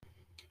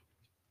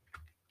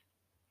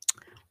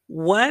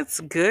What's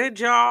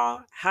good,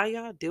 y'all? How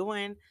y'all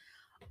doing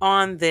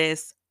on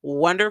this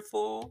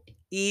wonderful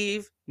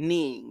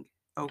evening?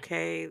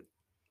 Okay,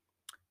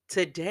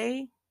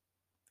 today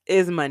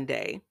is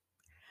Monday,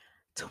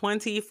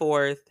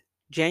 24th,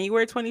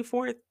 January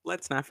 24th.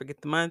 Let's not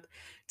forget the month.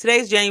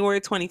 Today's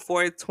January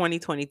 24th,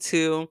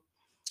 2022.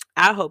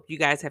 I hope you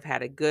guys have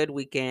had a good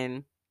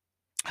weekend.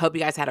 Hope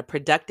you guys had a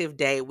productive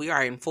day. We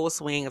are in full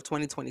swing of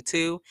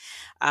 2022.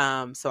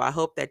 So I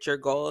hope that your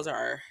goals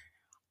are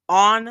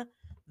on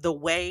the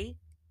way,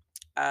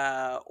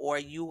 or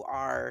you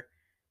are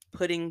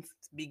putting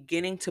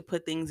beginning to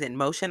put things in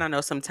motion. I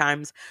know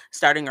sometimes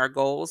starting our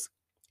goals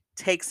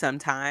takes some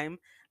time,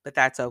 but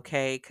that's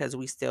okay because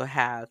we still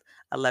have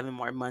 11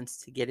 more months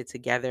to get it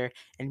together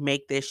and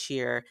make this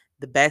year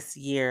the best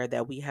year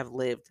that we have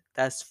lived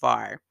thus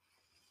far.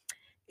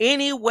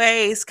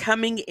 Anyways,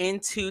 coming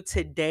into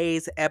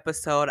today's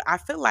episode, I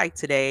feel like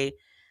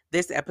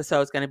this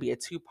episode is going to be a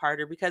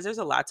two-parter because there's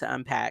a lot to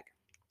unpack.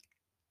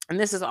 And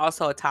this is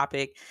also a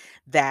topic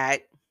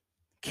that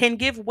can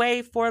give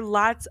way for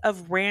lots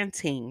of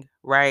ranting,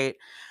 right?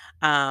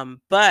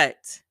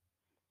 But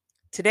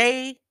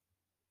today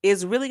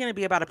is really going to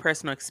be about a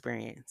personal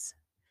experience.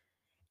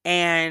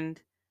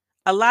 And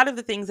a lot of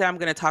the things that I'm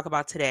going to talk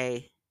about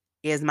today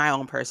is my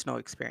own personal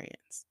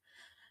experience.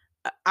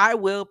 I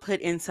will put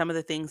in some of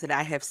the things that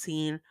I have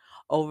seen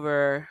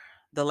over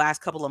the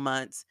last couple of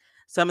months,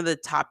 some of the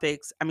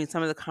topics,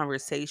 some of the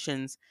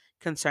conversations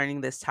concerning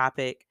this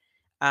topic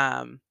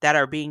that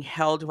are being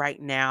held right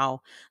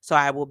now. So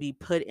I will be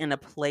put in a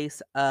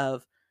place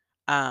of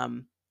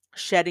um,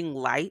 shedding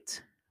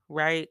light,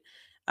 right?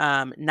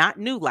 Not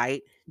new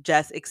light,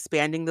 just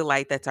expanding the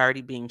light that's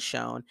already being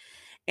shown.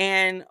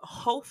 And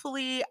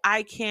hopefully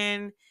I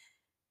can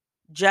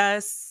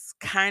just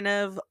kind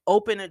of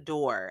open a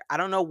door. I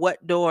don't know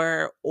what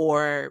door,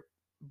 or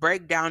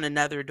break down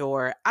another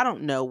door. I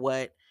don't know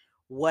what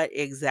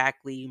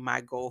exactly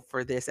my goal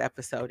for this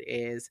episode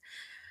is,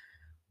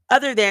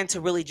 other than to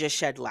really just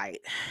shed light.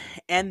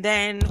 And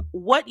then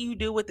what you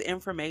do with the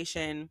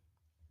information,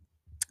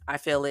 I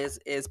feel is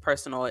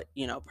personal,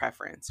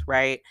 preference,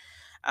 right?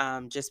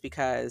 Just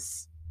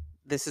because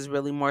this is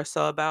really more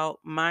so about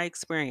my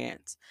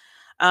experience.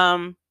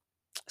 Um,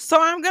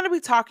 so I'm going to be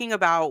talking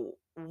about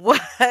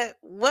what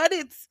what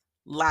it's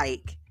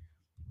like,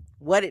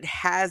 what it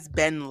has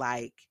been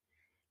like,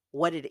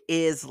 what it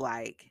is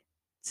like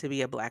to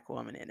be a Black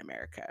woman in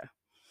America.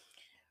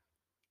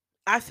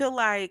 I feel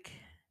like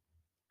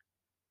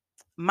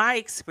my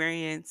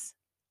experience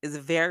is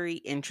a very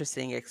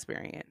interesting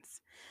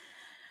experience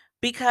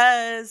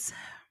because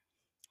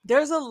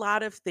there's a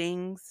lot of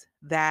things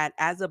that,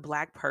 as a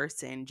Black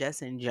person,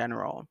 just in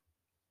general,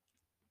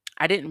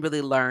 I didn't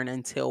really learn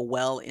until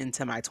well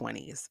into my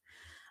 20s.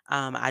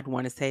 I'd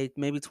want to say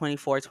maybe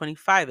 24,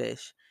 25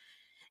 ish.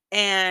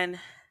 And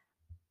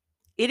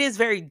it is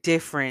very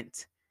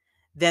different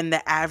than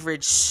the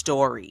average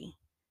story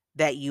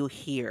that you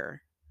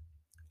hear.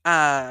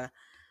 Uh,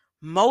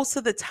 Most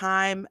of the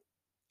time,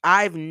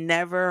 I've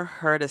never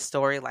heard a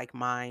story like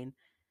mine.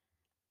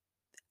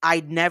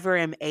 I never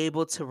am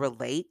able to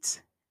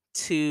relate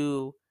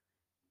to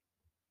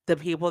the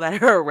people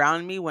that are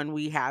around me when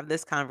we have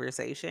this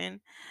conversation.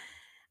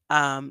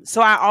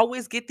 So I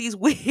always get these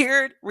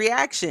weird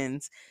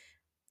reactions.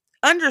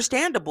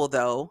 Understandable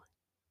though.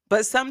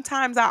 But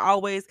sometimes it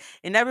always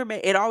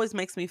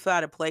makes me feel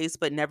out of place,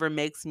 but never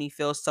makes me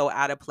feel so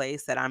out of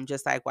place that I'm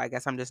just like, well, I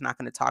guess I'm just not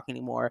going to talk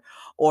anymore,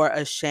 or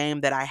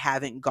ashamed that I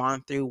haven't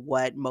gone through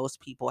what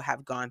most people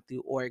have gone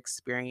through or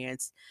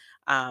experienced.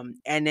 And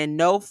in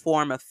no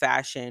form of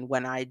fashion,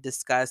 when I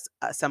discuss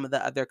some of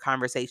the other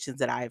conversations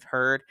that I've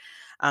heard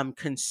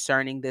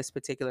concerning this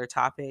particular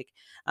topic,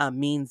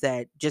 means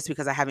that just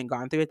because I haven't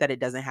gone through it, that it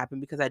doesn't happen,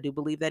 because I do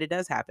believe that it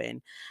does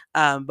happen.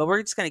 But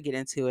we're just going to get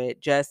into it.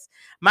 Just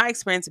my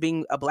experience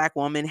being a Black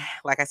woman,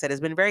 like I said,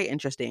 has been very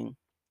interesting.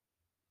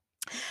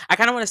 I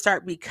kind of want to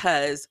start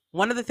because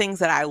one of the things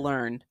that I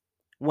learned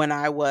when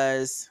I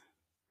was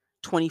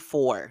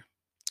 24,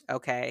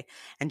 okay,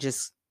 and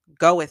just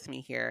go with me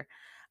here.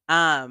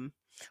 Um,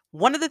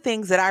 One of the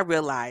things that I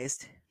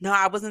realized, no,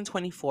 I wasn't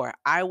 24.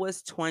 I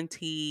was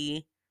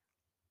 20.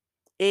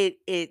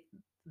 It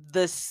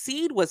the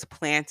seed was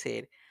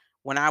planted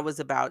when I was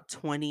about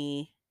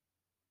 21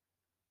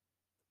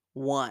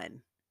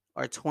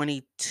 or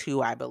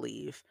 22, I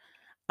believe.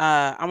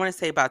 I want to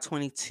say about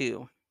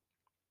 22.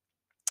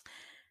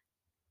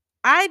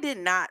 I did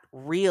not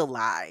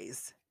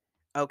realize,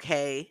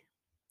 okay?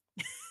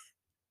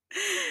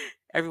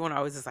 Everyone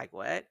always is like,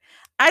 "What?"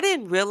 I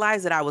didn't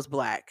realize that I was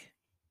Black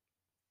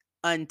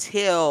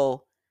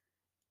until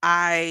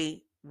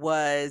I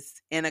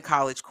was in a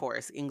college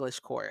course, English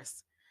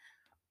course.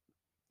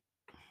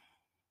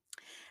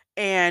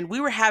 And we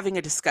were having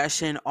a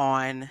discussion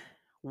on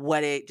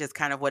what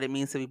it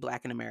means to be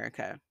Black in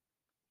America.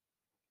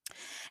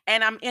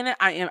 And I'm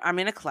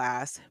in a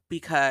class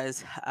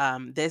because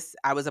this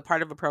I was a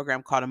part of a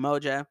program called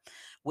Emoja,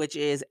 which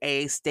is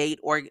a state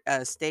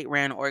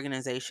ran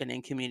organization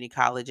in community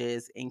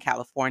colleges in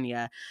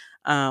California,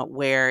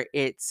 where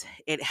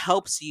it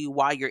helps you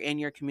while you're in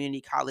your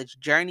community college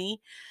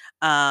journey.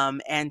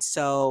 And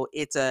so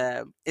it's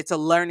a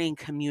learning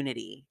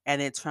community,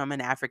 and it's from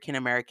an African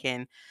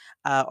American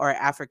or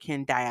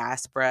African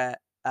diaspora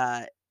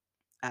uh,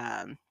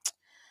 um,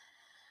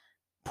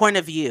 point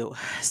of view.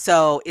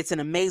 So it's an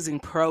amazing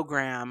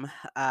program.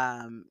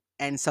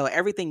 And so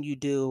everything you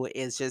do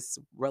is just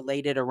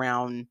related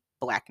around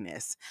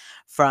Blackness,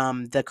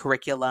 from the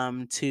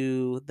curriculum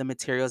to the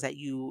materials that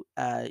you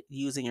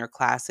use in your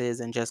classes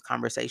and just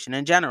conversation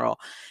in general.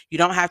 You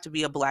don't have to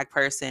be a Black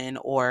person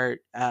or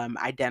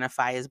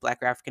identify as Black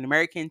or African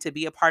American to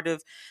be a part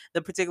of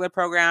the particular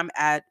program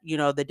at,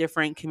 the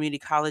different community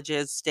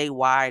colleges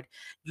statewide.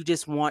 You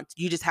just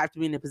have to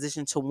be in a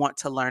position to want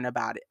to learn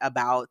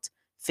about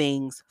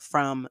things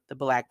from the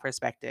Black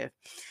perspective.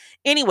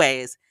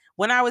 Anyways,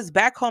 when I was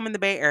back home in the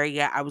Bay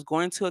Area, I was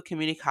going to a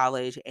community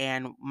college,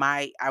 and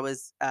I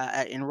was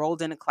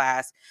enrolled in a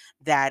class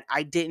that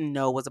I didn't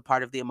know was a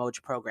part of the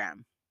Emoji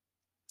program.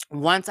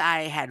 Once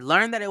I had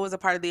learned that it was a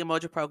part of the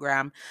Emoji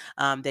program,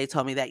 they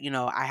told me that,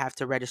 I have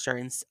to register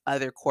in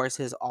other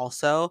courses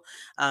also,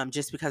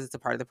 just because it's a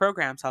part of the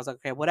program. So I was like,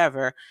 okay,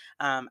 whatever.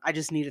 I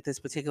just needed this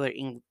particular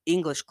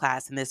English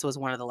class, and this was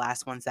one of the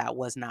last ones that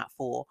was not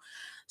full.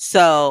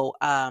 So,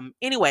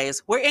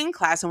 anyways, we're in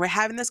class and we're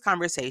having this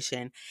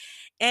conversation,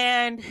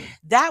 and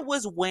that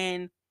was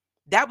when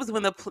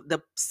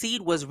the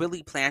seed was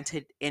really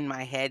planted in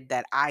my head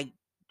that I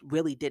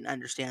really didn't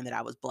understand that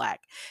I was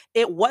Black.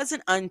 It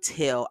wasn't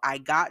until I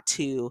got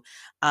to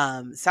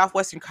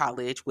Southwestern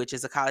College, which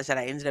is a college that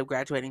I ended up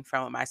graduating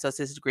from with my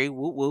associate's degree.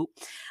 Whoop whoop.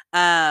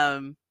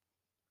 Um,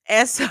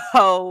 and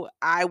so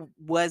I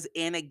was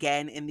in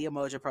again in the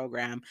Emoja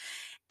program,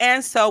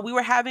 and so we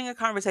were having a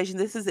conversation.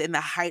 This is in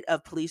the height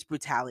of police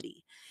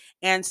brutality.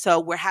 And so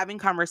we're having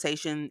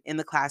conversation in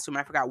the classroom.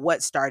 I forgot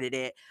what started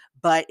it,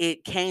 but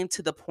it came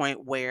to the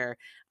point where,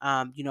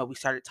 we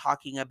started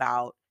talking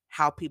about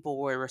how people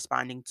were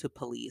responding to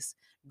police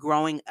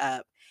growing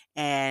up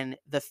and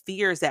the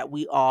fears that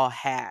we all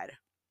had.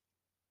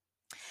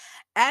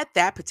 At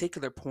that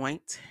particular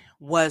point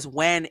was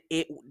when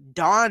it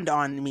dawned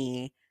on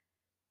me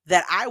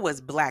that I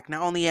was Black.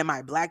 Not only am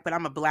I Black, but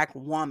I'm a Black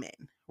woman,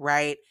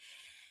 right?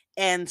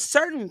 And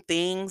certain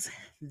things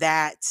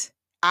that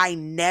I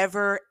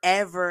never,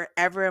 ever,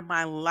 ever in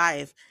my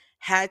life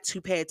had to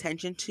pay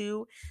attention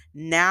to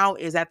now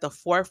is at the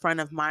forefront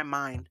of my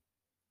mind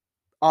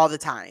all the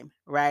time,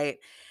 right?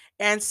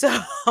 And so,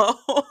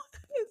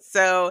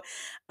 so,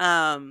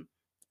 um,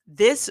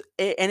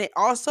 and it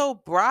also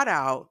brought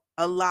out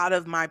a lot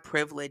of my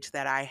privilege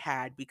that I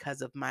had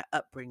because of my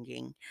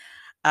upbringing.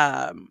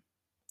 Um,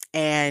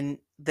 and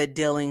the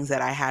dealings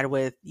that I had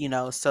with, my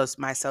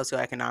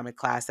socioeconomic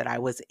class that I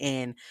was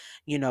in,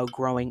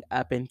 growing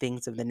up and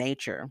things of the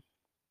nature.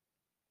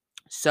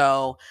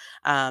 So,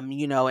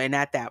 and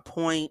at that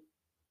point,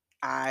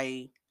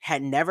 I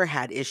had never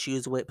had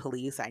issues with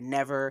police. I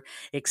never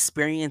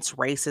experienced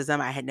racism.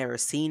 I had never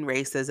seen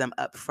racism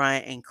up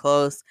front and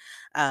close,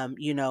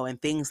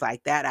 and things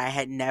like that. I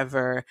had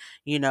never,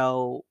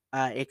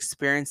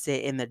 experienced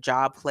it in the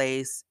job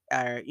place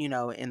or,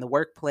 in the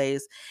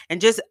workplace and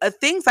just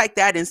things like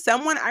that. And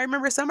I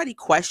remember somebody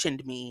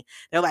questioned me.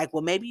 They're like,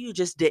 well, maybe you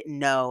just didn't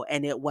know.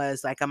 And it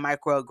was like a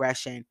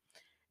microaggression.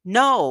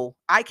 No,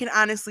 I can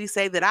honestly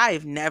say that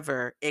I've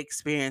never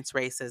experienced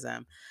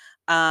racism.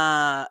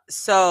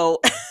 So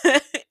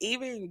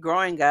even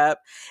growing up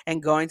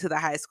and going to the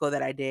high school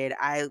that I did,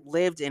 I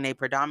lived in a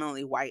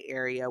predominantly white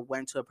area,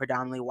 went to a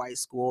predominantly white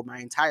school my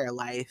entire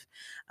life,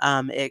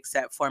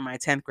 except for my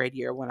 10th grade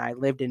year when I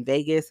lived in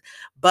Vegas.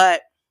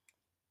 But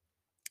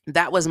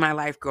that was my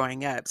life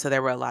growing up. So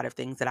there were a lot of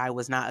things that I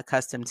was not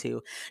accustomed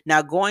to.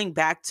 Now, going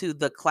back to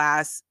the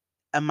class,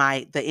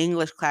 the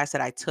English class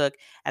that I took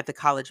at the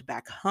college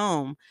back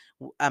home,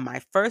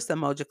 my first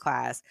Emoji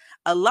class,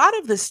 a lot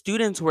of the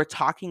students were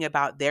talking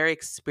about their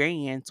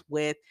experience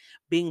with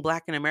being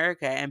Black in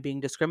America and being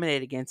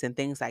discriminated against and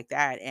things like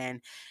that.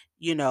 And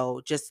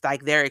just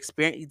like their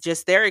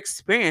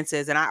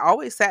experiences. And I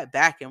always sat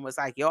back and was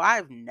like, yo,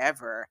 I've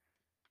never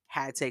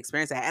had to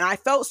experience that. And I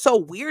felt so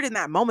weird in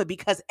that moment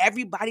because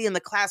everybody in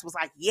the class was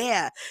like,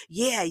 yeah,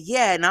 yeah,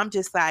 yeah. And I'm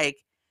just like,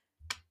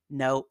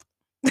 nope.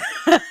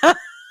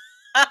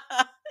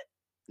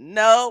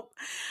 Nope.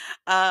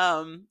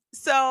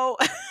 So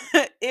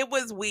it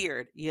was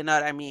weird, you know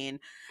what I mean?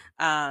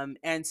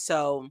 And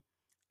so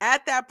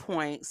at that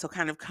point, so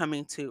kind of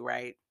coming to,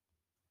 right,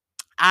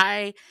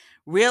 I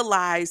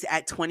realized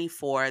at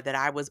 24 that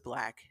I was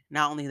Black.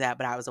 Not only that,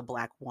 but I was a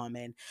Black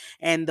woman.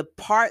 And the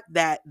part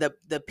that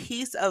the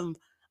piece of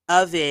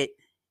it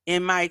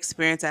in my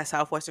experience at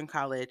Southwestern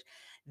College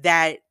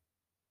that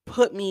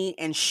put me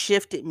and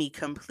shifted me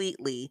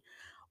completely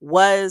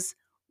was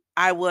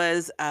I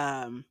was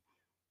um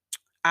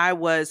I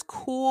was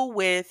cool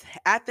with,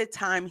 at the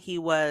time, he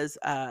was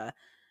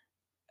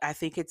I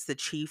think it's the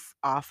chief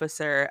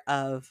officer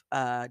of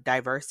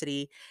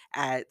diversity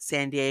at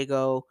San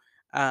Diego.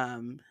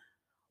 Um,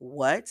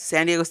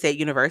 San Diego State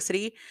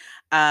University.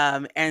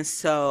 And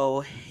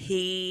so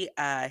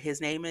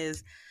his name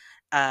is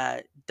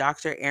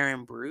Dr.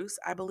 Aaron Bruce,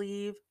 I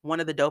believe, one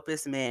of the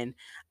dopest men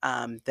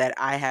that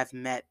I have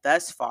met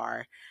thus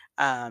far,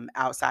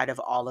 outside of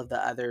all of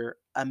the other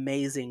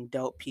amazing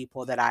dope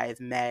people that I have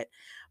met.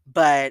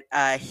 But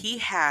he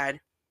had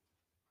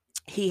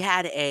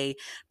a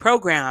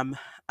program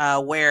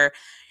where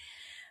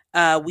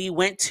we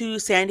went to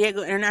San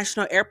Diego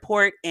International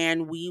Airport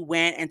and we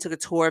went and took a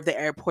tour of the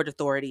airport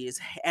authorities.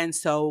 And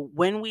so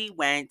when we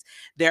went,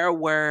 there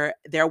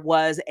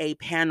was a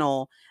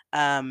panel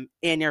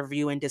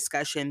interview and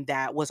discussion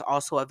that was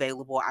also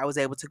available. I was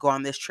able to go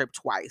on this trip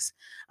twice,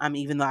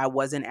 even though I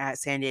wasn't at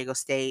San Diego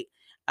State.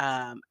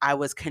 I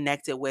was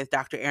connected with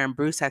Dr. Aaron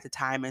Bruce at the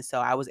time, and so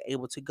I was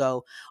able to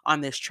go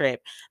on this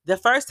trip. The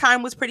first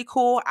time was pretty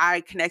cool.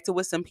 I connected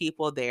with some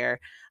people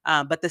there,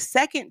 but the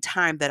second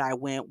time that I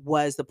went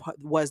was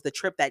the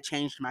trip that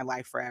changed my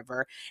life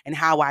forever, and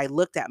how I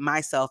looked at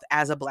myself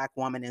as a Black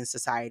woman in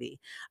society,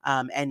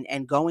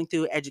 and going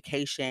through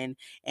education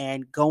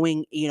and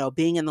going,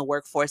 being in the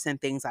workforce and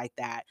things like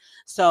that.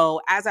 So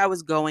as I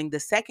was going the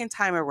second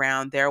time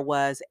around, there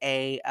was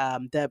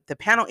the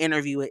panel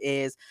interview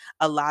is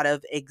a lot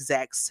of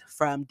execs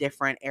from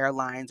different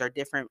airlines or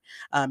different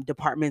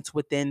departments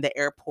within the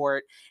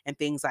airport and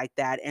things like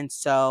that, and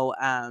so.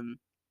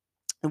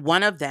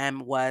 One of them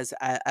was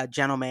a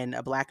gentleman,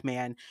 a Black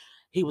man.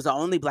 He was the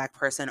only Black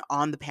person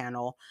on the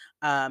panel.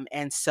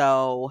 And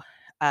so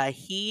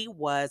he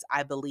was,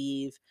 I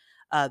believe,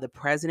 the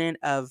president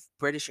of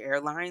British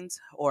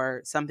Airlines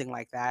or something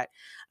like that.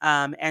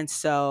 And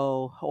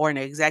so, or an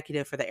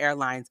executive for the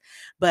airlines.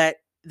 But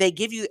they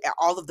give you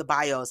all of the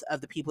bios of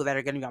the people that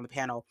are going to be on the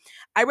panel.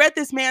 I read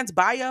this man's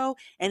bio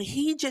and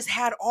he just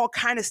had all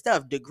kind of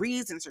stuff,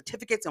 degrees and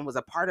certificates, and was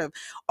a part of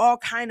all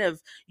kind of,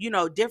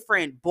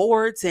 different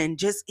boards, and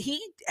just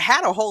he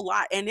had a whole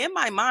lot. And in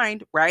my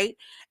mind, right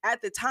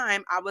at the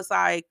time, I was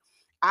like,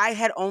 I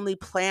had only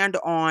planned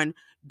on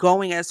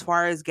going as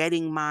far as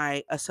getting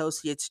my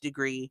associate's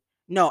degree.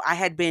 No, I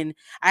had been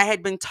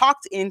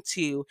talked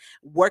into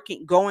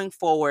going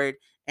forward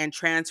and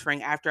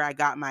transferring after I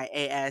got my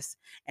AS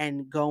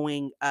and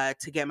going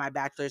to get my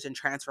bachelor's and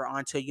transfer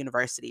onto a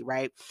university,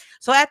 right?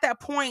 So at that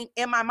point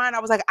in my mind,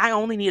 I was like, I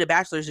only need a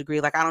bachelor's degree.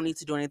 Like, I don't need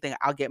to do anything.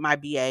 I'll get my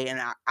BA and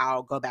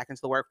I'll go back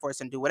into the workforce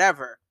and do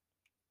whatever.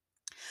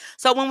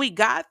 So when we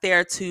got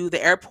there to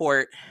the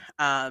airport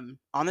on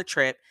the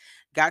trip,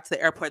 got to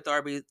the airport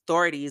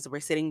authorities, we're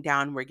sitting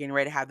down, we're getting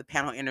ready to have the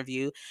panel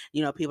interview.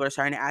 People are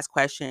starting to ask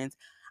questions.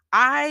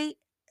 I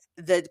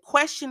the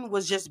question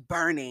was just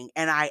burning,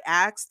 and I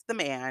asked the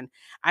man,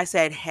 I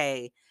said,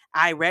 "Hey,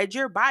 I read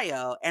your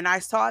bio and I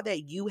saw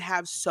that you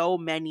have so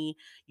many,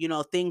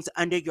 things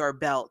under your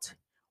belt.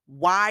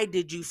 Why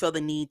did you feel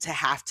the need to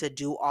have to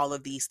do all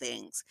of these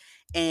things?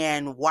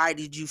 And why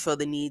did you feel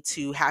the need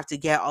to have to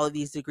get all of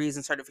these degrees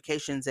and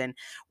certifications and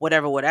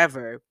whatever,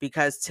 whatever?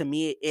 Because to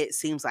me, it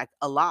seems like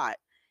a lot."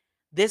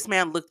 This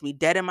man looked me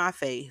dead in my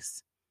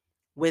face,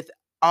 with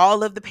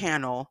all of the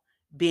panel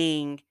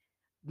being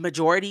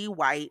majority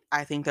white.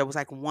 I think there was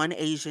like one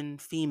Asian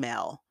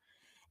female,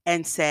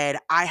 and said,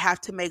 "I have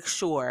to make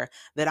sure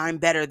that I'm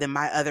better than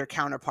my other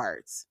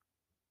counterparts."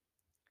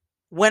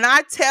 When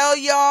I tell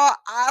y'all,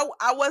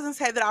 I wasn't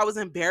saying that I was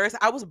embarrassed.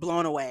 I was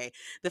blown away.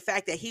 The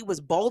fact that he was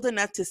bold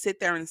enough to sit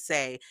there and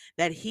say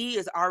that he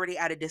is already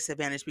at a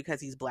disadvantage because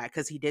he's Black,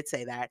 because he did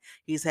say that.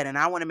 He said, "And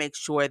I want to make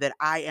sure that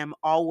I am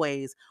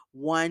always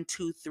one,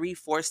 two, three,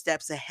 four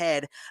steps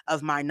ahead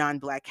of my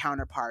non-Black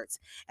counterparts."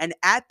 And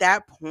at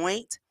that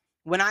point,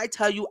 when I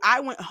tell you, I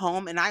went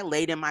home and I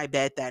laid in my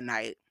bed that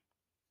night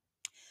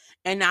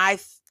and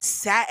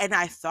sat and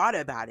I thought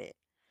about it.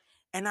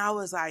 And I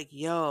was like,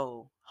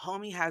 yo,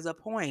 homie has a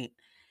point.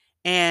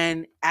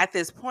 And at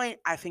this point,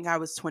 I think I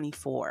was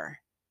 24,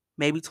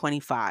 maybe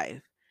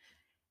 25.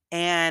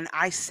 And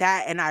I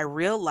sat and I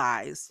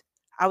realized,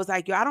 I was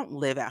like, yo, I don't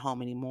live at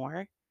home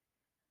anymore.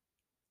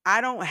 I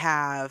don't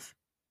have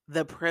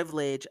the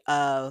privilege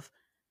of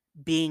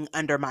being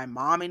under my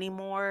mom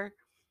anymore.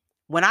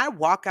 When I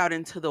walk out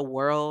into the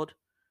world,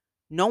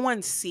 no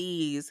one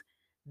sees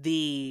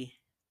the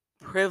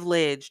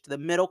privileged, the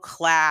middle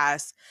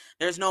class.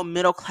 There's no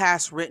middle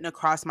class written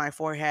across my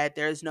forehead.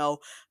 There's no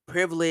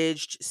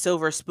privileged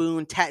silver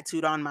spoon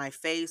tattooed on my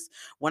face.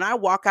 When I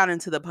walk out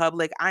into the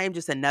public, I am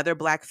just another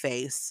Black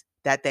face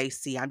that they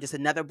see. I'm just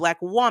another Black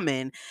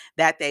woman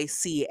that they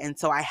see. And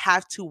so I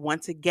have to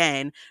once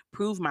again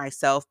prove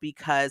myself,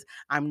 because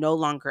I'm no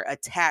longer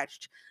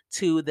attached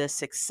to the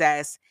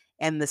success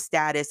and the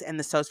status and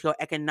the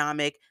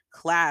socioeconomic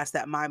class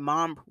that my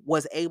mom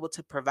was able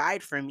to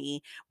provide for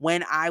me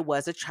when I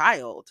was a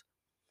child.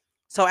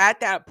 So at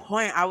that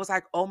point, I was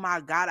like, oh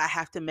my God, I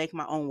have to make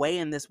my own way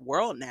in this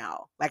world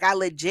now. Like, I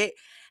legit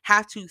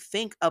have to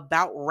think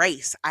about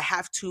race. I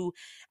have to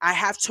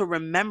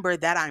remember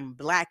that I'm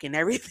Black in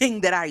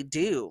everything that I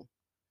do.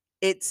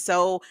 It was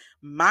so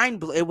mind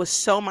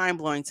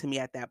blowing to me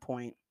at that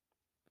point.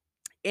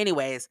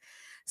 Anyways,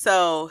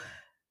 so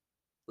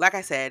like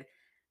I said,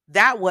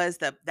 that was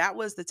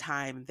the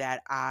time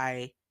that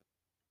I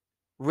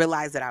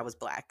realized that I was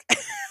Black.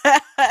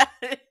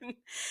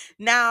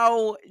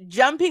 Now,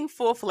 jumping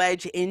full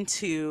fledged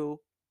into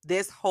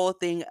this whole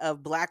thing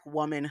of Black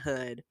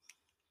womanhood,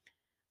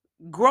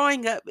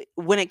 growing up,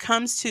 when it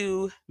comes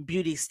to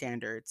beauty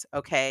standards,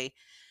 okay,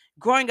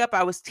 growing up,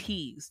 I was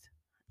teased.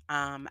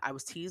 I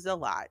was teased a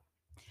lot,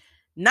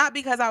 not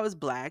because I was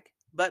Black,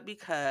 but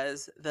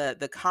because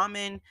the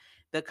common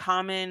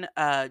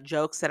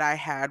jokes that I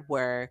had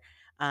were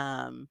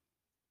um,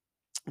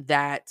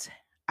 that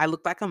I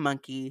looked like a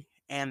monkey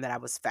and that I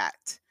was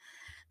fat.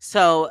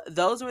 So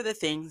those were the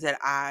things that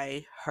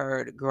I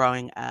heard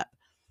growing up.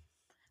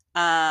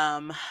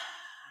 Um,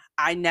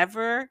 I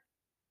never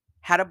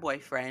had a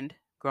boyfriend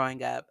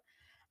growing up.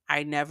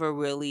 I never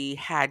really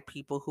had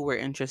people who were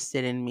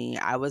interested in me.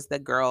 I was the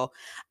girl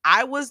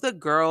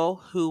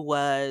who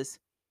was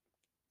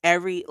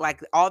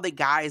all the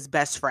guys'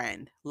 best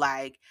friend.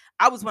 Like,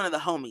 I was one of the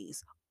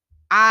homies.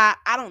 I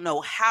don't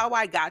know how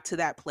I got to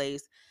that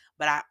place,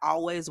 but I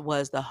always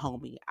was the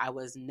homie. I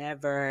was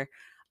never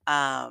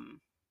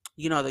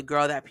the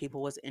girl that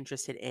people was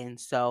interested in.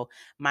 So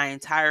my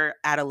entire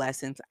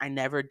adolescence, I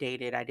never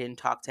dated. I didn't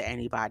talk to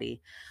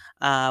anybody.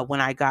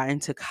 When I got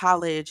into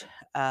college,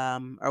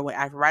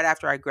 right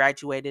after I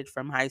graduated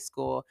from high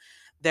school,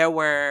 there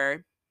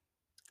were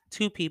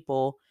two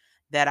people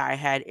that I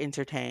had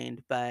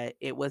entertained, but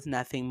it was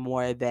nothing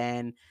more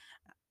than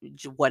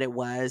what it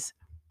was.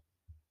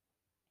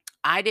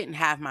 I didn't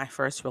have my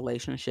first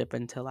relationship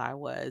until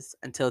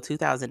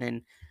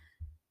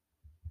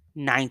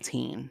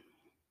 2019.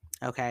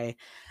 Okay.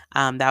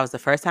 That was the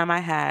first time I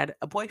had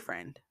a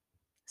boyfriend,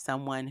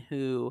 someone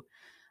who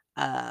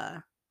uh,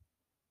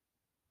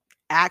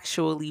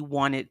 actually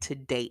wanted to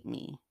date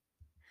me.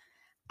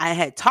 I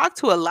had talked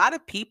to a lot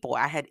of people,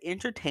 I had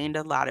entertained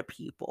a lot of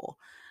people.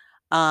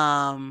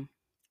 Um,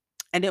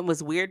 and it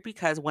was weird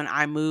because when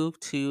I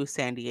moved to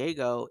San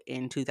Diego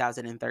in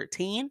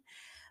 2013,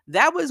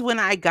 that was when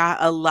I got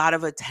a lot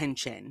of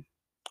attention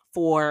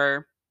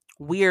for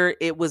weird.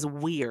 It was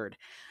weird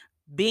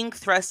being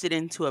thrusted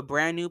into a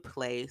brand new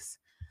place.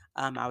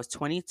 I was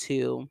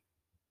 22,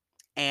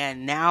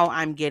 and now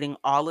I'm getting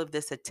all of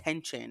this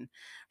attention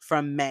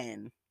from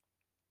men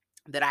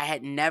that I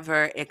had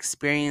never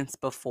experienced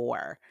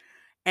before.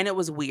 And it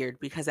was weird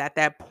because at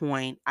that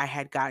point, I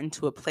had gotten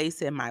to a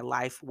place in my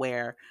life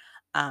where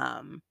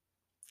um,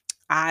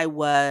 I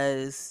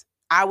was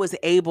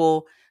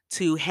able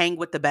to hang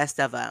with the best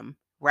of them,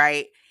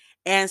 right?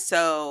 And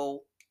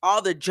so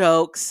all the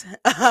jokes,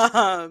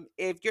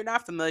 if you're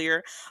not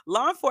familiar,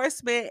 law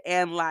enforcement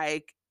and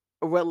like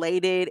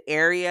related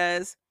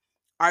areas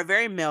are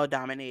very male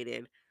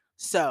dominated.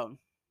 So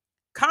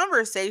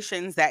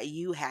conversations that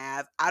you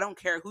have, I don't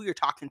care who you're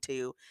talking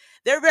to,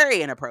 they're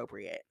very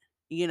inappropriate.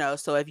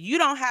 So if you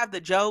don't have the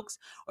jokes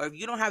or if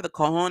you don't have the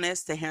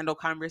cojones to handle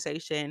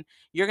conversation,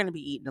 you're going to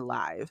be eaten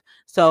alive.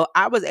 So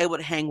I was able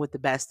to hang with the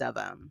best of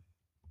them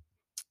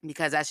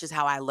because that's just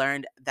how I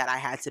learned that I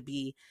had to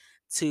be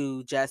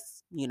to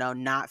just,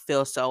 not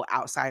feel so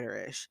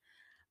outsiderish.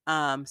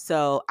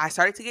 So I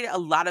started to get a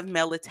lot of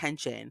male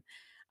attention,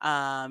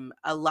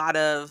 a lot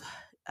of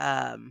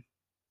um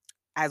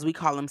as we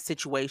call them,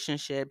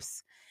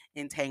 situationships,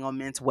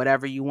 entanglements,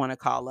 whatever you want to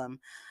call them.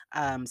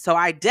 So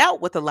I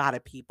dealt with a lot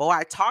of people.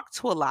 I talked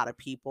to a lot of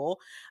people.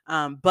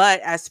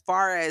 But as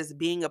far as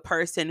being a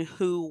person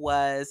who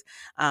was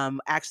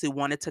actually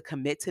wanted to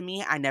commit to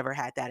me, I never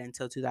had that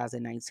until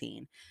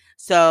 2019.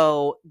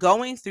 So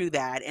going through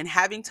that and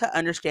having to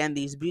understand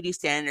these beauty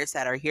standards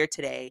that are here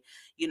today,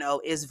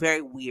 is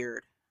very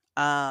weird.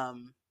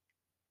 Um,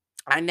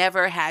 I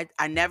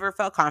never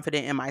felt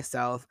confident in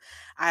myself.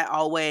 I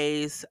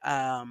always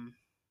I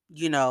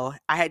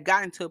had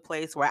gotten to a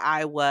place where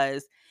I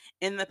was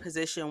in the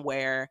position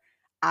where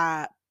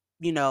I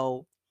you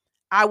know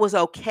I was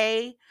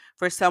okay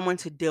for someone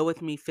to deal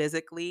with me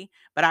physically,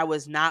 but I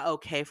was not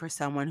okay for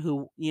someone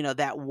who,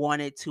 that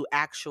wanted to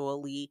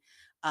actually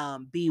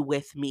be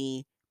with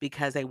me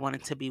because they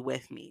wanted to be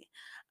with me.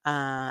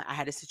 I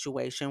had a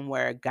situation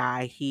where a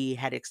guy, he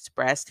had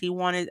expressed he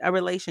wanted a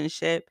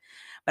relationship,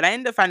 but I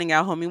ended up finding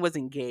out homie was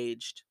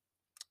engaged.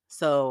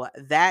 So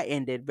that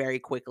ended very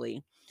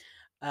quickly.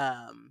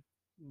 Um,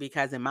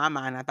 because in my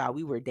mind, I thought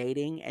we were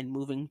dating and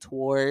moving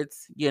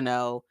towards,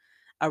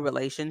 a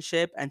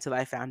relationship until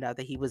I found out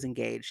that he was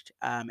engaged.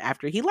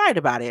 After he lied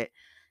about it,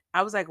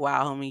 I was like,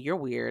 wow, homie, you're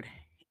weird.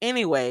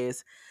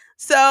 Anyways,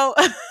 so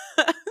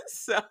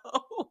so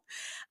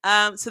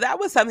so that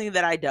was something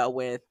that I dealt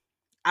with.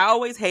 I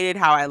always hated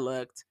how I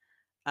looked.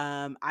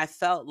 I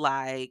felt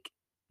like,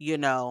 you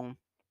know,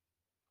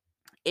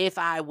 if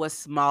I was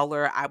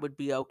smaller, I would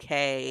be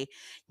okay.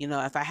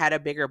 If I had a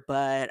bigger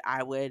butt,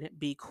 I would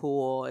be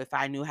cool. If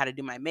I knew how to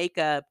do my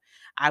makeup,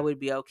 I would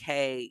be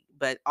okay.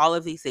 But all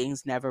of these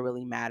things never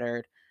really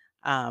mattered.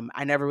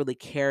 I never really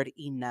cared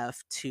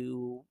enough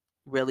to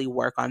really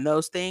work on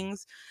those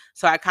things.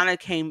 So I kind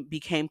of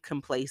became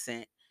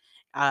complacent.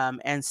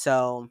 And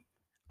so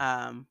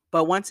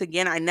But once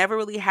again, I never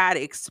really had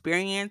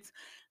experience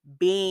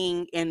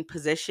being in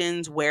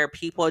positions where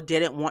people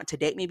didn't want to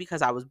date me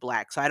because I was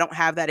Black. So I don't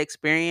have that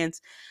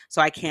experience.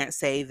 So I can't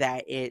say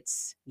that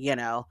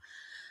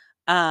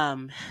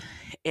um,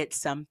 it's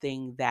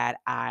something that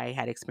I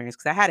had experienced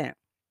because I hadn't.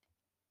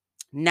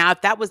 Now,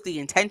 if that was the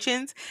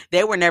intentions,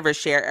 they were never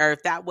shared, or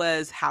if that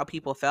was how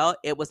people felt,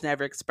 it was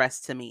never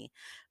expressed to me.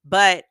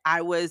 But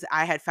I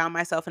had found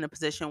myself in a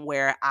position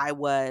where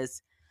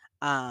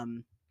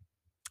um,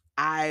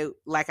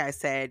 like I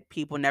said,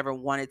 people never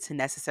wanted to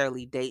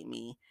necessarily date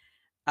me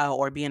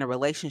or be in a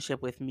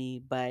relationship with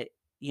me, but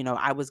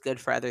I was good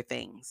for other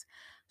things.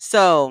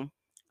 So,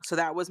 so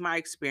that was my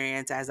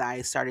experience as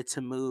I started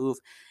to move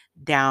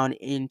down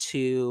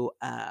into,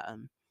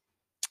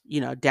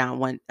 down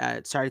when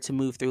started to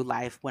move through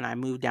life when I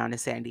moved down to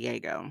San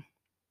Diego.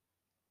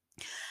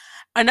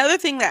 Another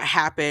thing that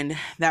happened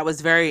that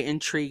was very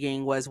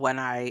intriguing was when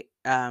I,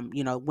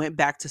 went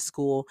back to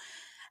school.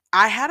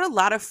 I had a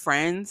lot of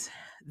friends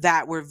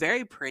that were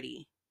very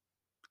pretty,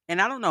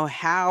 and I don't know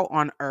how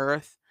on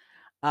earth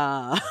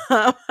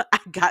I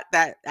got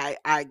that.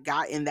 I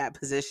got in that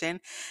position,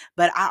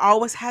 but I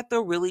always had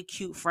the really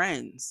cute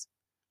friends.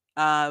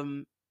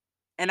 Um,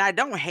 and I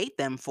don't hate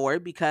them for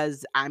it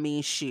because I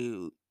mean,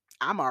 shoot,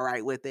 I'm all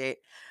right with it.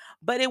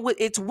 But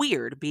it's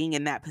weird being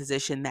in that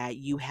position that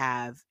you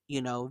have,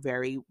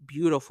 very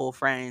beautiful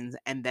friends,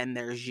 and then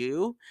there's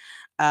you.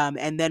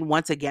 And then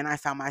once again, I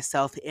found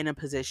myself in a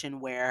position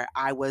where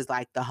I was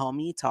like the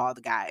homie to all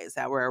the guys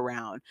that were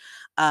around.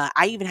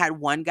 I even had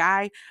one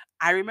guy.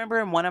 I remember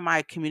in one of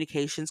my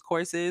communications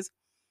courses,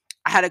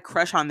 I had a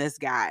crush on this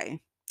guy.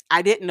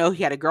 I didn't know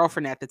he had a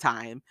girlfriend at the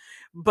time,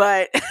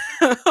 but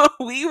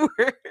we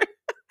were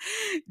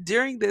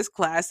during this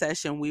class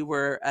session, we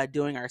were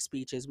doing our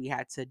speeches. We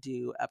had to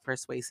do a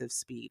persuasive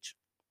speech.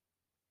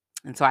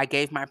 And so I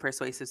gave my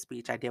persuasive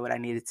speech. I did what I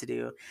needed to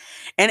do.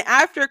 And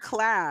after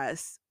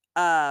class,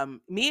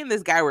 me and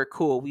this guy were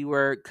cool. We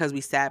were, because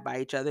we sat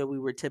by each other, we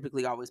were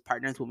typically always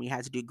partners when we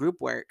had to do group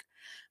work.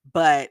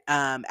 But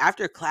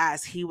after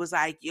class, he was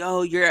like,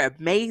 "Yo, you're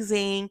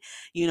amazing.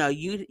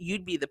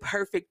 You'd be the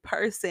perfect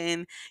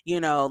person.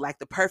 Like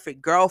the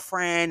perfect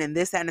girlfriend, and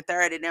this and the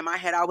third." And in my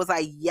head, I was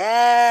like,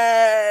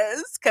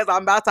 "Yes," because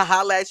I'm about to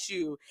holla at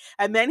you.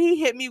 And then he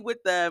hit me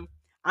with the,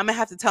 "I'm gonna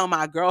have to tell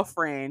my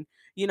girlfriend,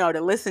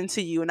 to listen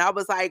to you." And I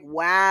was like,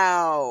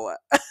 "Wow,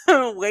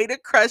 way to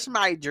crush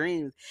my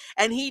dreams."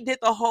 And he did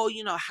the whole,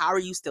 "How are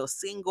you still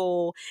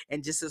single?"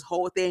 and just this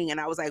whole thing.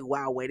 And I was like,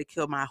 "Wow, way to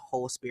kill my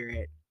whole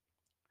spirit."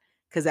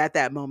 Because at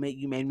that moment,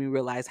 you made me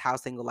realize how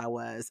single I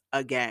was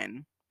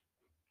again.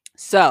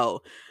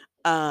 So,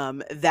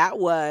 that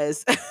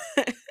was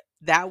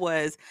that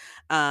was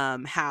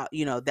how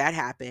that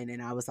happened,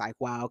 and I was like,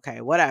 wow,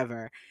 okay,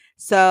 whatever.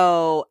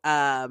 So,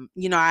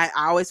 I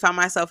always found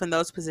myself in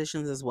those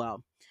positions as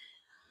well.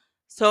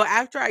 So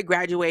after I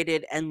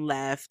graduated and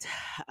left,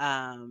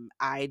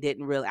 I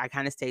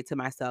kind of stayed to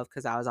myself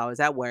because I was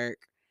always at work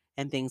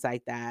and things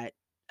like that.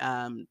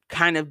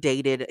 Kind of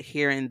dated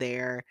here and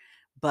there,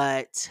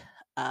 but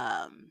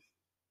um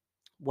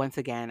once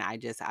again,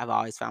 I've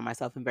always found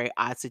myself in very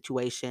odd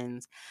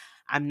situations.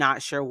 I'm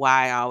not sure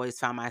why I always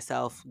found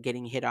myself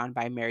getting hit on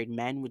by married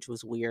men, which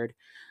was weird.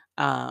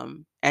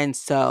 And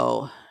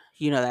so,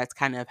 that's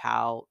kind of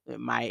how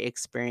my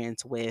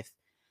experience with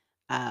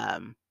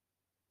um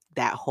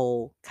that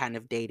whole kind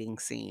of dating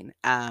scene.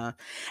 And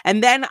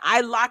then I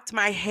locked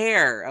my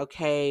hair,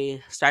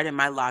 okay, started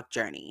my lock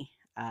journey.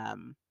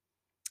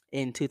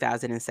 In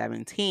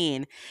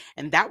 2017,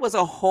 and that was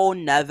a whole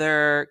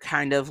nother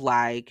kind of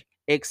like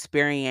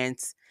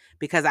experience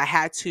because I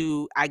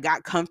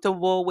got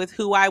comfortable with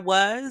who I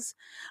was.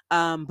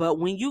 But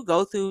when you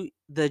go through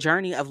the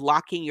journey of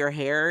locking your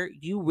hair,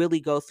 you really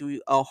go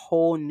through a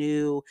whole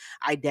new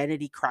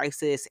identity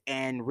crisis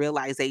and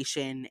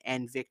realization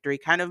and victory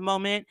kind of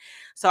moment.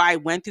 So I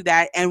went through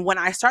that, and when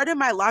I started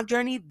my lock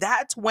journey,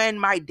 that's when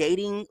my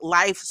dating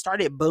life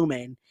started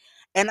booming.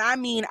 And I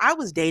mean, I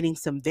was dating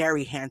some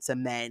very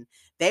handsome men.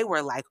 They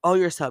were like, "Oh,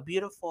 you're so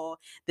beautiful,"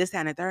 this,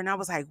 that, and the third. And I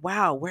was like,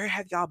 "Wow, where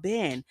have y'all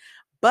been?"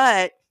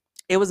 But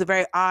it was a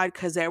very odd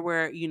because there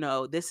were,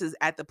 this is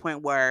at the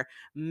point where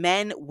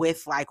men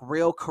with like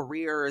real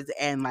careers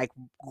and like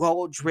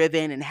goal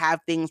driven and have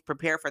things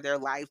prepared for their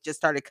life just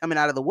started coming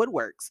out of the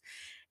woodworks.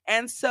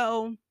 And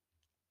so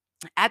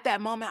at that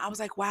moment, I was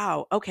like,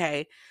 wow,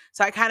 okay.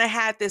 So I kind of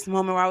had this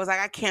moment where I was like,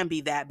 I can't be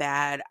that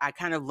bad. I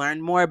kind of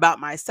learned more about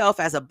myself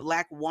as a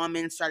Black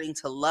woman, starting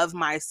to love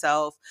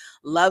myself,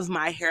 love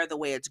my hair the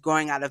way it's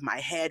growing out of my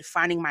head,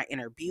 finding my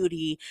inner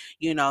beauty,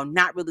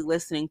 not really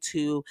listening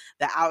to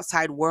the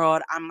outside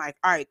world. I'm like,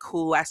 all right,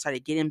 cool. I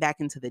started getting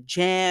back into the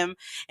gym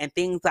and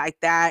things like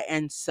that.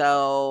 And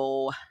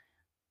so,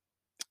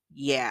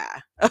 yeah.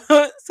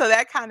 So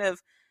that kind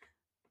of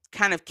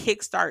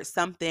kickstart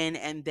something.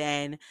 And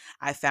then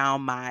I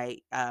found my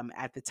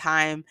at the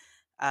time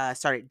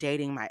started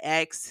dating my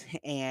ex,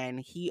 and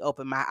he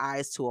opened my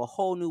eyes to a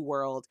whole new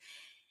world.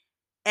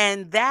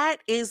 And that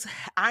is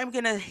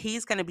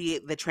he's gonna be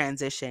the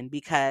transition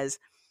because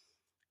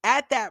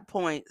At that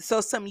point,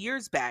 so some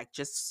years back,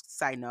 just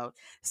side note,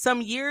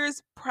 some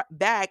years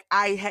back,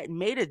 I had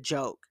made a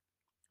joke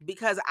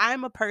because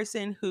I'm a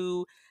person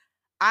who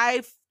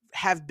I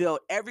have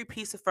built every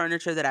piece of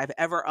furniture that I've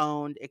ever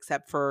owned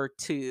except for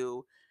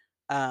two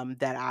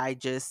that I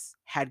just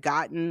had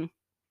gotten.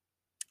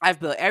 I've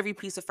built every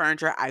piece of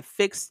furniture. I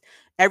fixed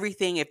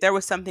everything. If there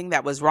was something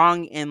that was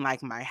wrong in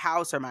like my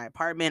house or my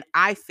apartment,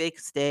 I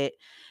fixed it.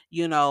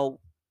 You know,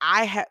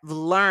 I have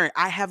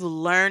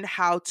learned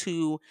how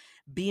to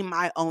be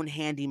my own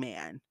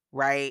handyman,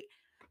 right?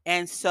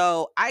 And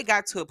so I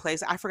got to a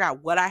place, I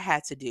forgot what I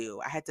had to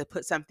do. I had to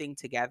put something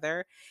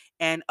together,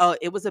 and oh,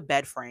 it was a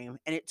bed frame,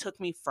 and it took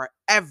me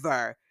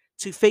forever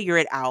to figure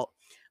it out.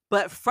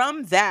 But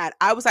from that,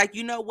 I was like,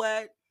 you know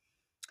what?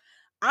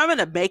 I'm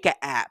gonna make an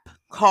app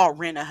called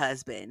Rent a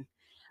Husband.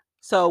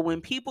 So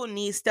when people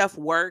need stuff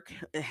work,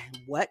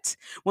 what?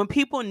 When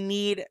people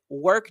need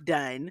work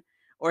done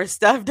or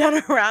stuff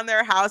done around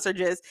their house or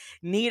just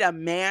need a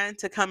man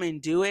to come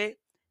and do it,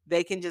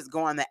 they can just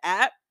go on the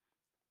app,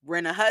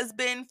 rent a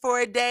husband for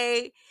a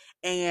day,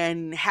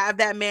 and have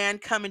that man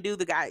come and do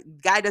the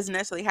guy doesn't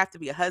necessarily have to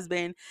be a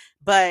husband,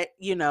 but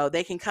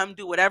they can come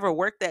do whatever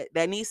work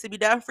that needs to be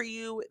done for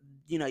you.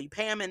 You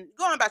pay them and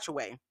go on about your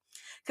way.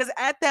 Because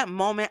at that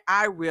moment,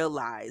 I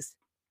realized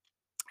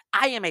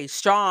I am a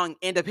strong,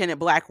 independent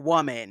Black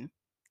woman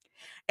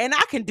and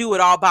I can do it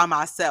all by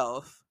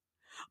myself.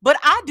 But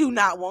I do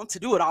not want to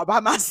do it all by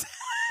myself.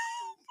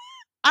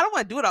 I don't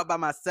want to do it all by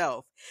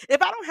myself.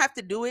 If I don't have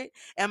to do it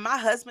and my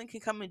husband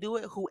can come and do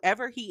it,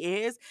 whoever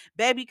he is,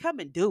 baby, come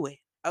and do it.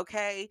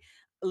 Okay.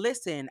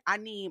 Listen, I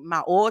need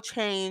my oil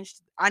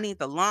changed. I need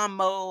the lawn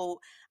mowed.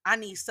 I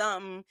need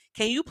something.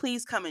 Can you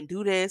please come and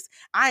do this?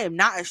 I am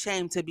not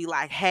ashamed to be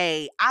like,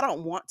 hey, I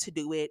don't want to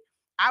do it.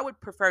 I would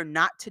prefer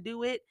not to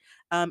do it.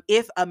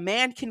 If a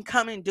man can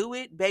come and do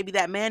it, baby,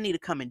 that man need to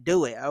come and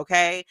do it.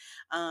 Okay.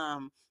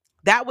 Um,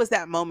 that was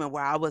that moment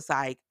where I was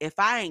like, if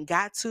I ain't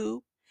got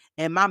to,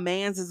 and my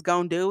man's is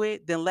gonna do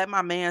it, then let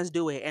my man's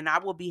do it. And I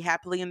will be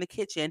happily in the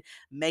kitchen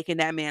making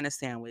that man a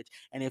sandwich.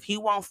 And if he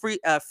want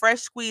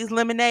fresh squeezed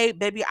lemonade,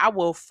 baby, I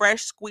will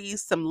fresh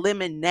squeeze some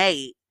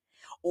lemonade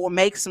or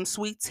make some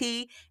sweet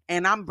tea,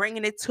 and I'm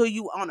bringing it to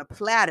you on a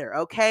platter,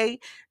 okay?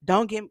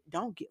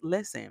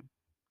 Listen,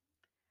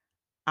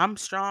 I'm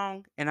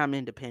strong and I'm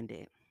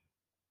independent.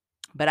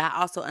 But I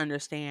also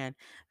understand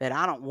that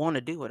I don't want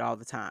to do it all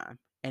the time.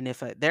 And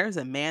if there's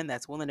a man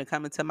that's willing to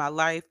come into my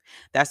life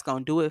that's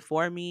going to do it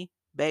for me,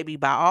 baby,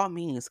 by all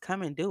means,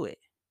 come and do it.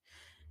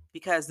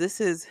 Because this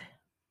is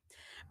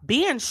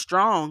being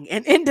strong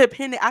and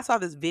independent. I saw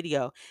this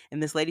video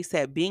and this lady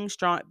said, being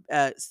strong,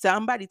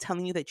 somebody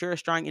telling you that you're a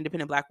strong,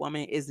 independent Black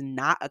woman is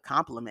not a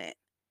compliment.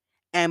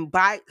 And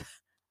by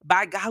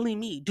golly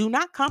me, do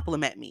not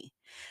compliment me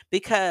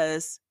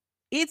because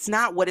it's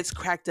not what it's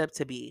cracked up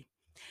to be.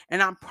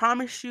 And I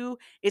promise you,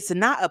 it's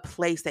not a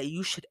place that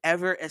you should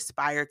ever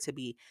aspire to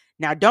be.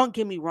 Now, don't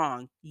get me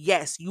wrong.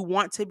 Yes, you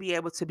want to be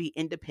able to be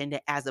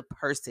independent as a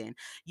person.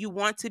 You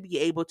want to be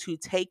able to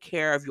take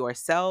care of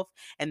yourself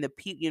and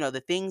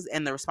the things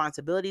and the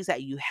responsibilities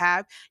that you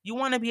have. You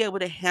want to be able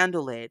to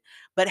handle it.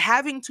 But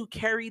having to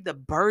carry the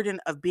burden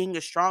of being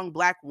a strong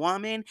Black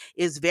woman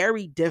is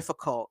very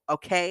difficult,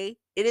 okay?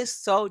 It is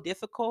so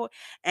difficult.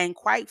 And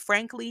quite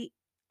frankly,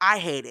 I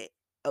hate it.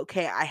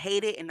 Okay, I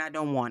hate it and I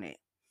don't want it.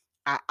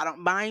 I don't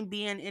mind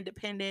being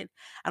independent.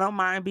 I don't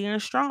mind being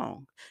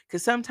strong.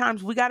 Because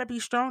sometimes we got to be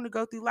strong to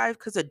go through life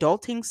because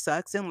adulting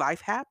sucks and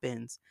life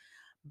happens.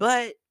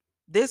 But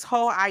this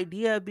whole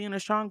idea of being a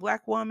strong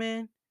Black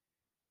woman,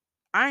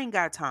 I ain't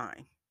got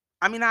time.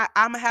 I mean, I'm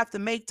going to have to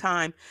make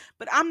time,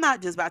 but I'm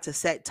not just about to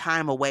set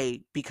time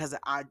away because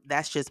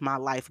that's just my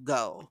life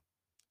goal.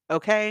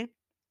 Okay?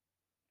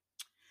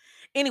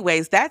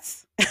 Anyways,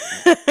 that's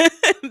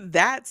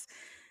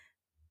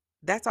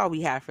that's all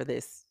we have for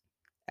this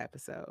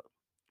episode.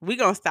 We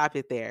gonna stop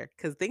it there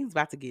because things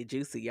about to get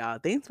juicy, y'all.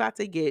 Things about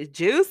to get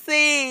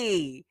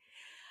juicy.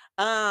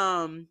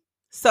 Um,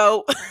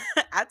 so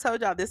I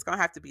told y'all this gonna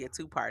have to be a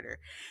two-parter.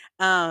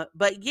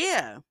 But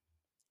yeah,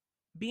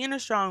 being a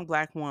strong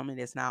Black woman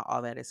is not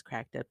all that it's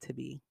cracked up to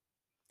be.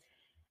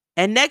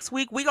 And next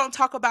week we gonna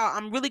talk about.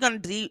 I'm really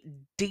gonna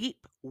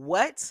deep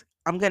what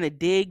I'm gonna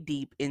dig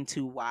deep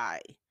into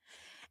why.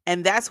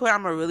 And that's where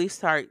I'm gonna really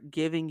start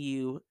giving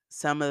you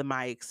some of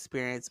my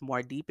experience,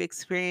 more deep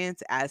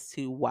experience as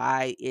to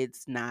why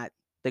it's not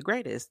the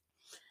greatest.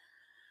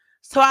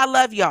 So I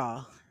love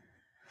y'all.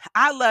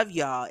 I love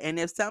y'all. And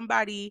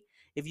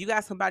if you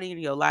got somebody in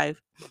your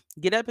life,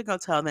 get up and go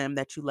tell them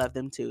that you love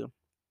them too.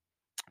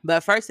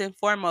 But first and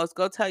foremost,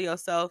 go tell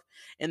yourself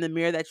in the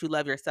mirror that you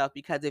love yourself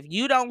because if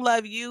you don't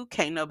love you,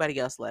 can't nobody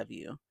else love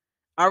you.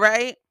 All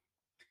right?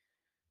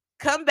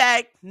 Come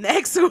back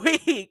next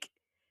week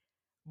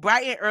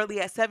bright and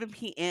early at 7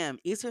 p.m.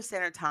 Eastern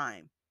Standard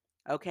Time.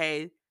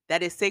 Okay.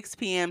 That is 6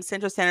 p.m.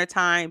 Central Standard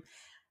Time,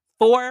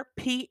 4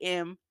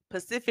 p.m.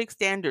 Pacific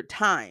Standard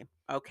Time.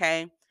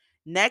 Okay.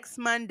 Next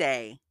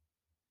Monday,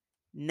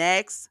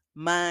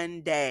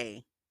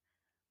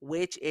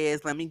 which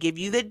is, let me give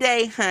you the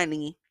day,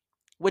 honey.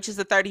 which is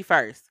the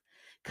 31st.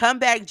 Come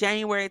back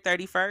January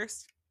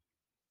 31st,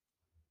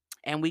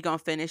 and we going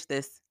to finish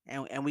this,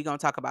 and we going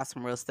to talk about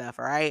some real stuff,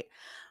 all right?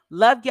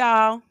 Love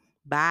y'all.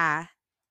 Bye.